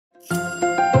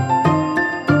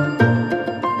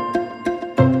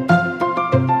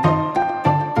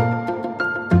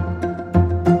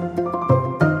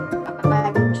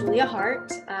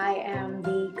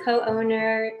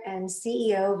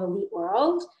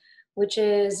which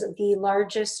is the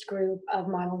largest group of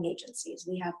modeling agencies.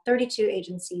 We have 32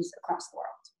 agencies across the world.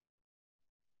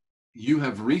 You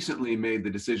have recently made the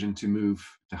decision to move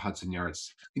to Hudson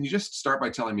Yards. Can you just start by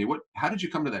telling me how did you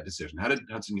come to that decision? How did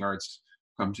Hudson Yards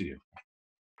come to you?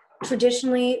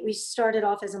 Traditionally, we started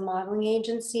off as a modeling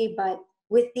agency, but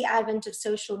with the advent of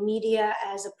social media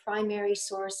as a primary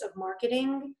source of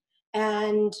marketing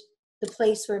and the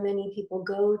place where many people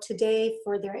go today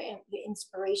for their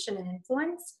inspiration and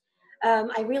influence,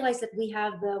 I realized that we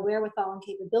have the wherewithal and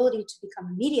capability to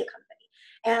become a media company.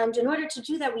 And in order to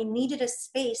do that, we needed a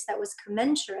space that was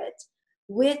commensurate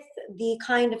with the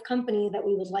kind of company that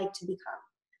we would like to become.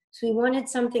 So we wanted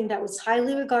something that was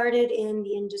highly regarded in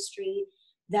the industry,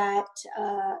 that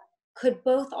could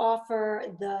both offer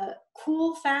the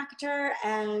cool factor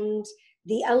and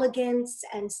the elegance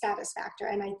and status factor.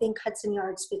 And I think Hudson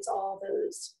Yards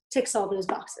ticks all those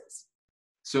boxes.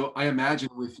 So I imagine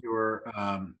with your,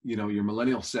 your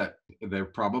millennial set, they're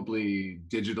probably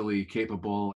digitally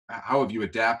capable. How have you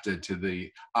adapted to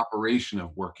the operation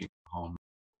of working from home?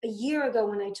 A year ago,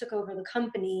 when I took over the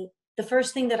company, the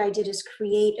first thing that I did is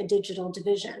create a digital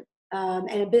division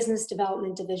and a business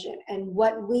development division. And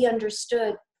what we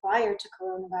understood prior to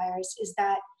coronavirus is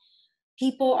that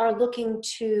people are looking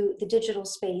to the digital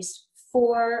space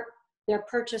for their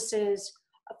purchases,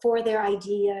 for their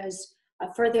ideas,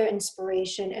 for their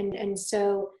inspiration. And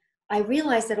so I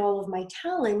realized that all of my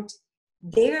talent,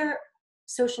 their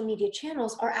social media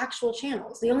channels are actual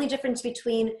channels. The only difference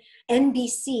between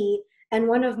NBC and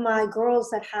one of my girls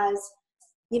that has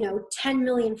 10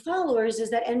 million followers is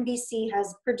that NBC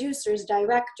has producers,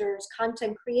 directors,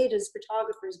 content creators,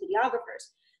 photographers, videographers.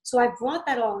 So I brought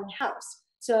that all in-house.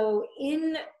 So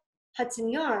in Hudson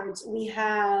Yards, we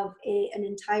have an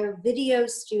entire video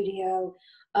studio,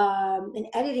 an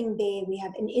editing bay, we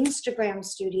have an Instagram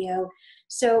studio.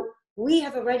 So we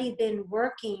have already been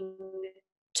working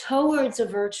towards a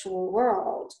virtual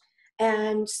world.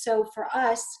 And so for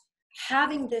us,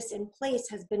 having this in place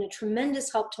has been a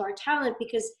tremendous help to our talent,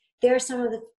 because they're some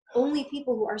of the only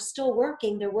people who are still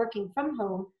working. They're working from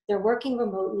home, they're working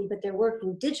remotely, but they're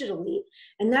working digitally.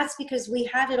 And that's because we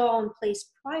had it all in place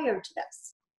prior to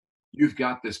this. You've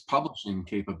got this publishing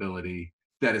capability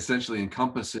that essentially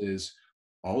encompasses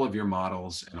all of your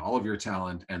models and all of your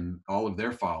talent and all of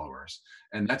their followers.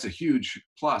 And that's a huge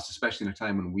plus, especially in a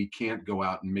time when we can't go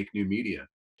out and make new media.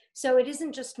 So it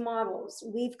isn't just models.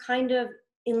 We've kind of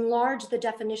enlarged the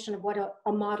definition of what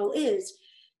a model is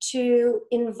to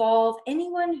involve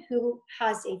anyone who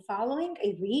has a following,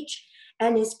 a reach,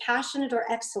 and is passionate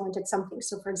or excellent at something.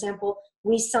 So for example,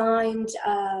 we signed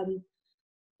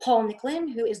Paul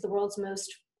Nicklin, who is the world's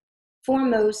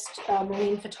foremost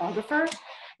marine photographer.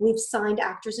 We've signed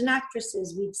actors and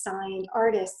actresses, we've signed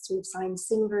artists, we've signed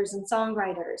singers and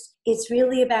songwriters. It's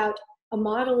really about a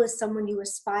model is someone you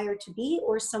aspire to be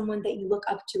or someone that you look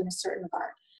up to in a certain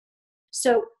regard.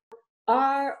 So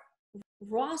our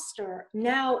roster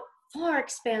now far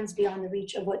expands beyond the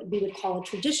reach of what we would call a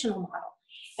traditional model.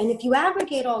 And if you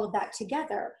aggregate all of that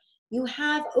together, you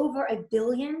have over 1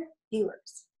 billion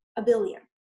viewers, 1 billion.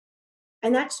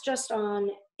 And that's just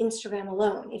on Instagram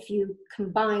alone. If you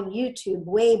combine YouTube,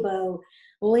 Weibo,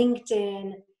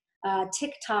 LinkedIn,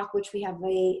 TikTok, which we have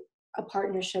a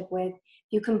partnership with,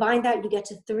 you combine that, you get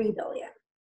to 3 billion.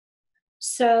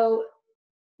 So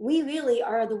we really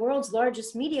are the world's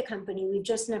largest media company. We've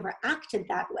just never acted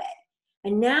that way.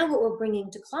 And now what we're bringing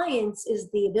to clients is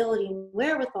the ability and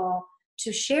wherewithal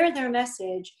to share their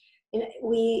message. And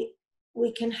we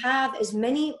can have as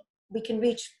many, we can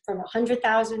reach from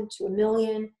 100,000 to 1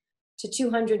 million to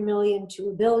 200 million to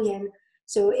 1 billion.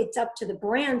 So it's up to the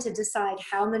brand to decide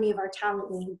how many of our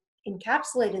talent we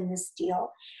encapsulate in this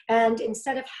deal. And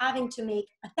instead of having to make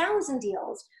 1,000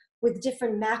 deals with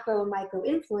different macro and micro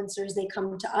influencers, they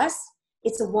come to us.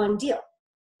 It's a one deal.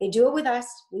 They do it with us.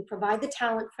 We provide the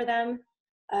talent for them,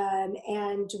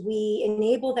 and we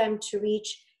enable them to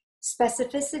reach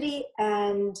specificity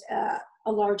and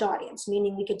a large audience,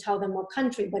 meaning we could tell them what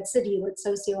country, what city, what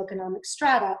socioeconomic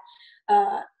strata,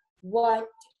 what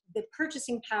the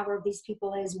purchasing power of these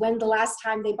people is, when the last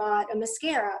time they bought a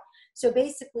mascara. So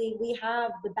basically, we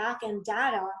have the back-end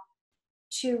data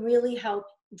to really help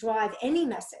drive any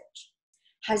message.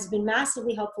 Has been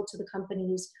massively helpful to the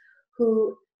companies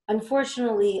who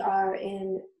unfortunately are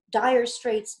in dire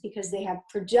straits because they have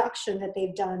production that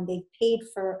they've done, they've paid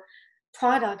for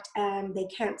product and they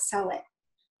can't sell it.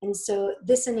 And so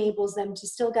this enables them to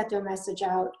still get their message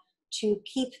out, to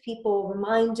keep people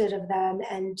reminded of them,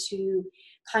 and to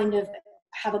kind of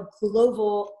have a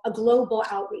global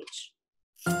outreach.